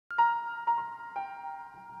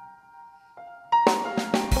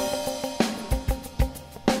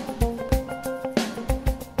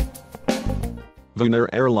Vunair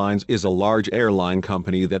Airlines is a large airline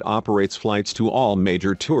company that operates flights to all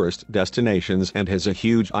major tourist destinations and has a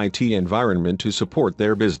huge IT environment to support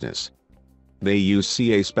their business. They use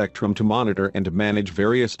CA spectrum to monitor and manage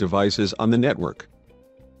various devices on the network.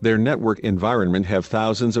 Their network environment have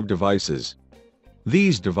thousands of devices.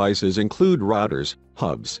 These devices include routers,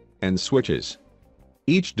 hubs, and switches.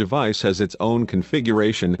 Each device has its own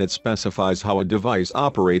configuration that specifies how a device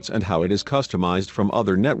operates and how it is customized from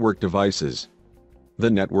other network devices. The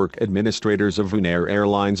network administrators of Vunair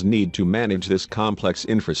Airlines need to manage this complex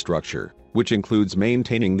infrastructure, which includes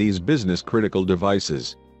maintaining these business-critical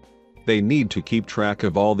devices. They need to keep track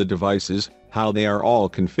of all the devices, how they are all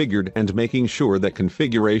configured, and making sure that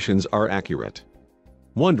configurations are accurate.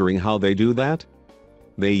 Wondering how they do that?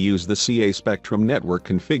 They use the CA Spectrum Network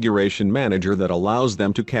Configuration Manager that allows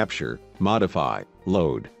them to capture, modify,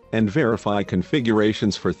 load, and verify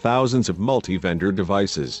configurations for thousands of multi-vendor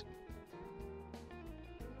devices.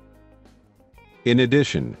 In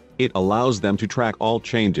addition, it allows them to track all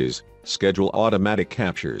changes, schedule automatic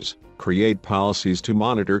captures, create policies to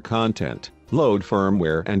monitor content, load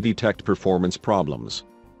firmware, and detect performance problems.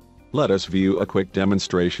 Let us view a quick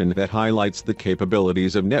demonstration that highlights the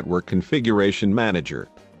capabilities of Network Configuration Manager.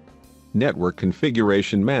 Network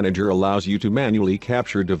Configuration Manager allows you to manually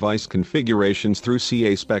capture device configurations through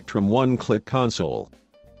CA Spectrum one-click console.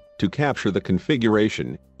 To capture the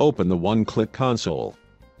configuration, open the one-click console.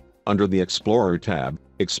 Under the Explorer tab,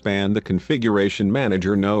 expand the Configuration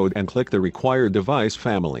Manager node and click the required device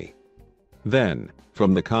family. Then,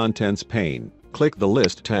 from the Contents pane, click the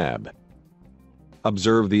List tab.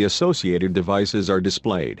 Observe the associated devices are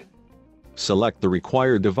displayed. Select the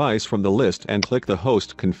required device from the list and click the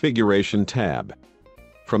Host Configuration tab.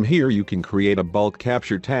 From here you can create a bulk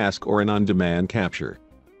capture task or an on-demand capture.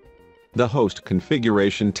 The Host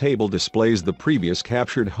Configuration table displays the previous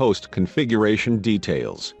captured host configuration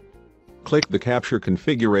details. Click the Capture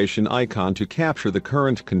Configuration icon to capture the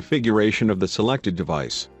current configuration of the selected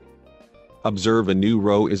device. Observe a new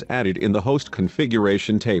row is added in the Host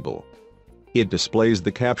Configuration table. It displays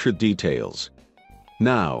the captured details.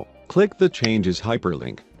 Now, click the Changes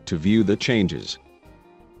hyperlink to view the changes.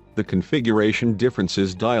 The Configuration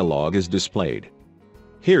Differences dialog is displayed.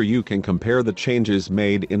 Here you can compare the changes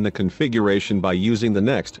made in the configuration by using the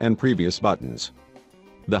Next and Previous buttons.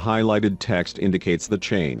 The highlighted text indicates the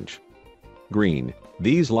change. Green,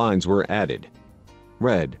 these lines were added.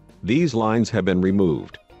 Red, these lines have been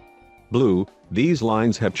removed. Blue, these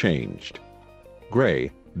lines have changed.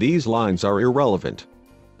 Gray, these lines are irrelevant.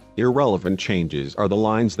 Irrelevant changes are the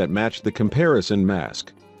lines that match the comparison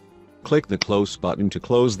mask. Click the Close button to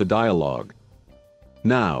close the dialog.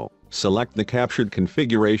 Now, select the captured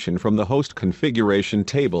configuration from the Host Configuration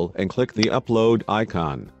table and click the Upload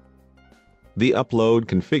icon. The Upload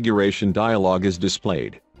Configuration dialog is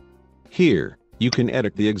displayed. Here, you can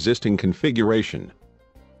edit the existing configuration.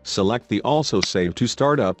 Select the Also Save to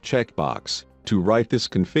Startup checkbox to write this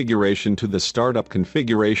configuration to the startup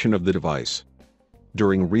configuration of the device.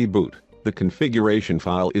 During reboot, the configuration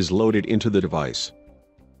file is loaded into the device.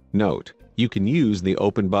 Note, you can use the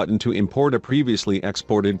Open button to import a previously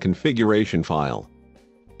exported configuration file.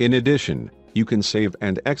 In addition, you can save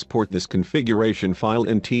and export this configuration file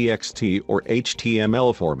in TXT or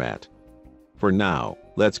HTML format. For now,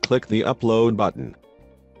 let's click the Upload button.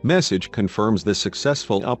 Message confirms the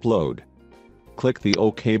successful upload. Click the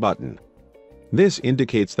OK button. This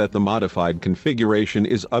indicates that the modified configuration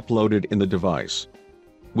is uploaded in the device.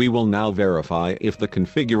 We will now verify if the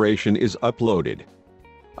configuration is uploaded.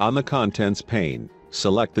 On the Contents pane,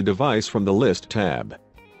 select the device from the List tab.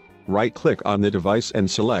 Right-click on the device and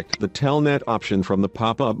select the Telnet option from the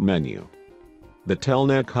pop-up menu. The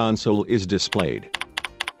Telnet console is displayed.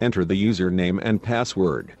 Enter the username and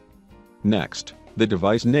password. Next, the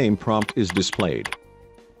device name prompt is displayed.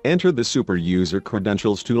 Enter the super user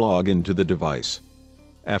credentials to log into the device.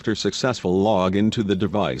 After successful login to the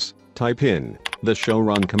device, type in the show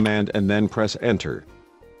run command and then press enter.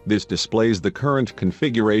 This displays the current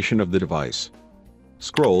configuration of the device.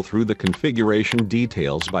 Scroll through the configuration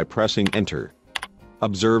details by pressing enter.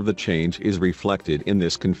 Observe the change is reflected in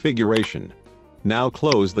this configuration. Now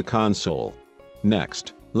close the console.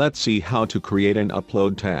 Next, let's see how to create an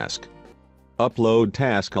upload task. Upload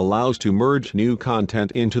task allows to merge new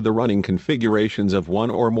content into the running configurations of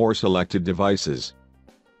one or more selected devices.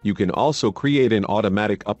 You can also create an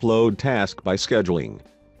automatic upload task by scheduling.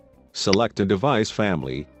 Select a device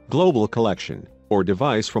family, global collection, or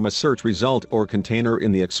device from a search result or container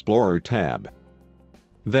in the Explorer tab.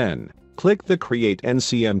 Then, click the Create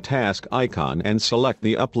NCM task icon and select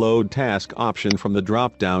the Upload task option from the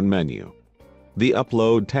drop-down menu. The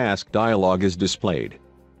Upload Task dialog is displayed.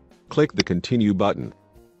 Click the Continue button.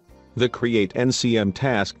 The Create NCM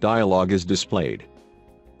Task dialog is displayed.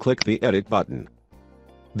 Click the Edit button.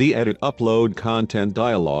 The Edit Upload Content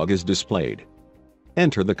dialog is displayed.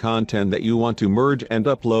 Enter the content that you want to merge and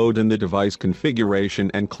upload in the device configuration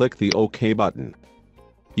and click the OK button.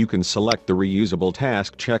 You can select the Reusable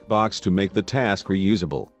Task checkbox to make the task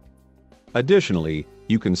reusable. Additionally,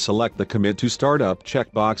 you can select the Commit to Startup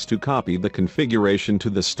checkbox to copy the configuration to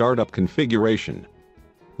the startup configuration.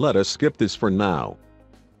 Let us skip this for now.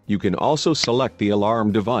 You can also select the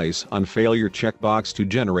Alarm Device on Failure checkbox to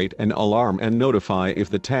generate an alarm and notify if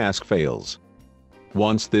the task fails.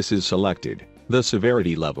 Once this is selected, the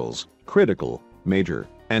severity levels, critical, major,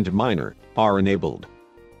 and minor, are enabled.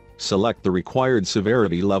 Select the required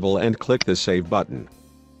severity level and click the Save button.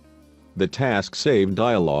 The Task Save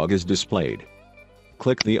dialog is displayed.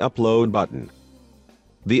 Click the Upload button.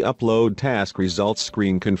 The Upload Task Results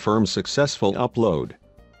screen confirms successful upload.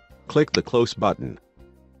 Click the Close button.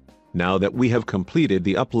 Now that we have completed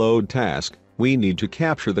the upload task, we need to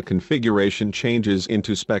capture the configuration changes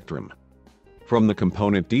into Spectrum. From the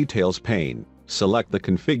Component Details pane, select the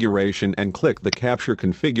configuration and click the Capture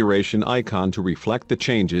Configuration icon to reflect the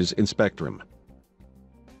changes in Spectrum.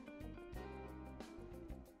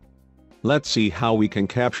 Let's see how we can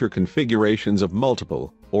capture configurations of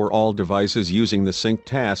multiple, or all devices using the Sync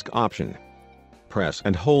Task option. Press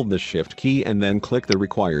and hold the Shift key and then click the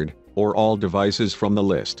required, or all devices from the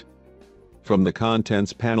list. From the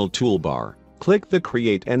Contents panel toolbar, click the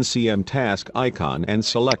Create NCM Task icon and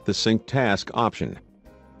select the Sync Task option.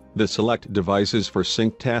 The Select Devices for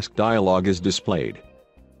Sync Task dialog is displayed.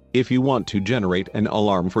 If you want to generate an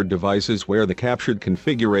alarm for devices where the captured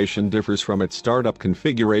configuration differs from its startup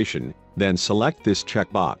configuration, then select this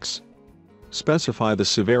checkbox. Specify the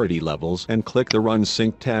severity levels and click the Run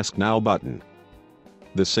Sync Task Now button.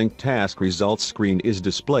 The Sync Task Results screen is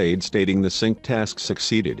displayed stating the sync task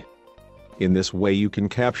succeeded. In this way you can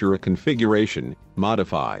capture a configuration,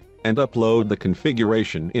 modify, and upload the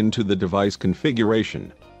configuration into the device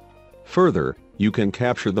configuration. Further, you can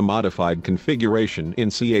capture the modified configuration in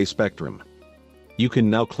CA Spectrum. You can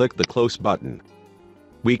now click the Close button.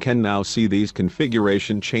 We can now see these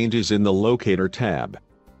configuration changes in the Locator tab.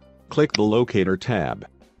 Click the Locator tab.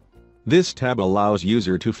 This tab allows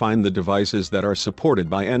user to find the devices that are supported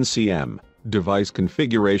by NCM, device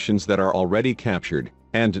configurations that are already captured,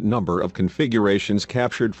 and number of configurations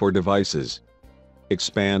captured for devices.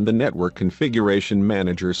 Expand the Network Configuration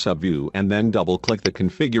Manager subview and then double-click the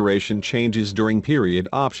Configuration Changes During Period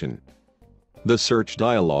option. The Search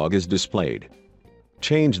dialog is displayed.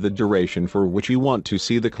 Change the duration for which you want to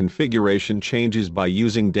see the configuration changes by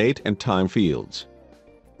using date and time fields.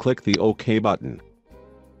 Click the OK button.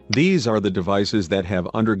 These are the devices that have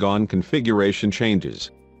undergone configuration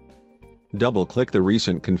changes. Double-click the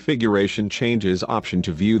Recent Configuration Changes option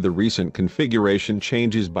to view the recent configuration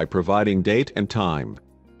changes by providing date and time.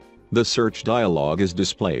 The Search dialog is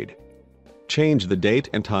displayed. Change the date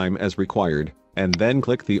and time as required, and then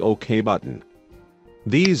click the OK button.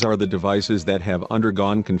 These are the devices that have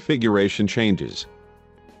undergone configuration changes.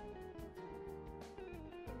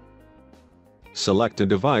 Select a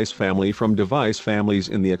device family from Device Families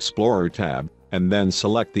in the Explorer tab, and then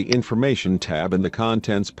select the Information tab in the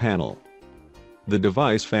Contents panel. The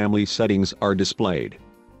device family settings are displayed.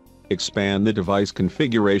 Expand the Device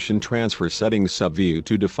Configuration Transfer Settings subview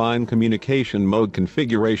to define communication mode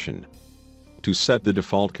configuration. To set the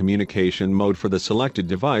default communication mode for the selected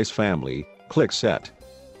device family, click Set.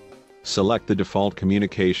 Select the default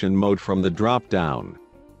communication mode from the drop-down.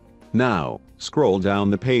 Now, scroll down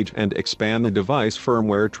the page and expand the Device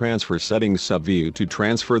Firmware Transfer Settings subview to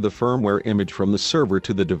transfer the firmware image from the server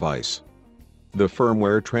to the device. The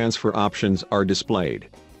firmware transfer options are displayed.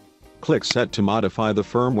 Click Set to modify the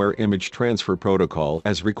firmware image transfer protocol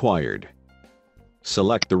as required.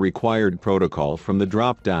 Select the required protocol from the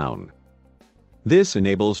drop-down. This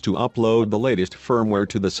enables to upload the latest firmware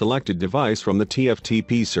to the selected device from the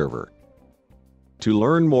TFTP server. To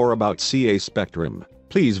learn more about CA Spectrum,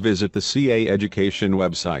 please visit the CA Education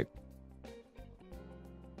website.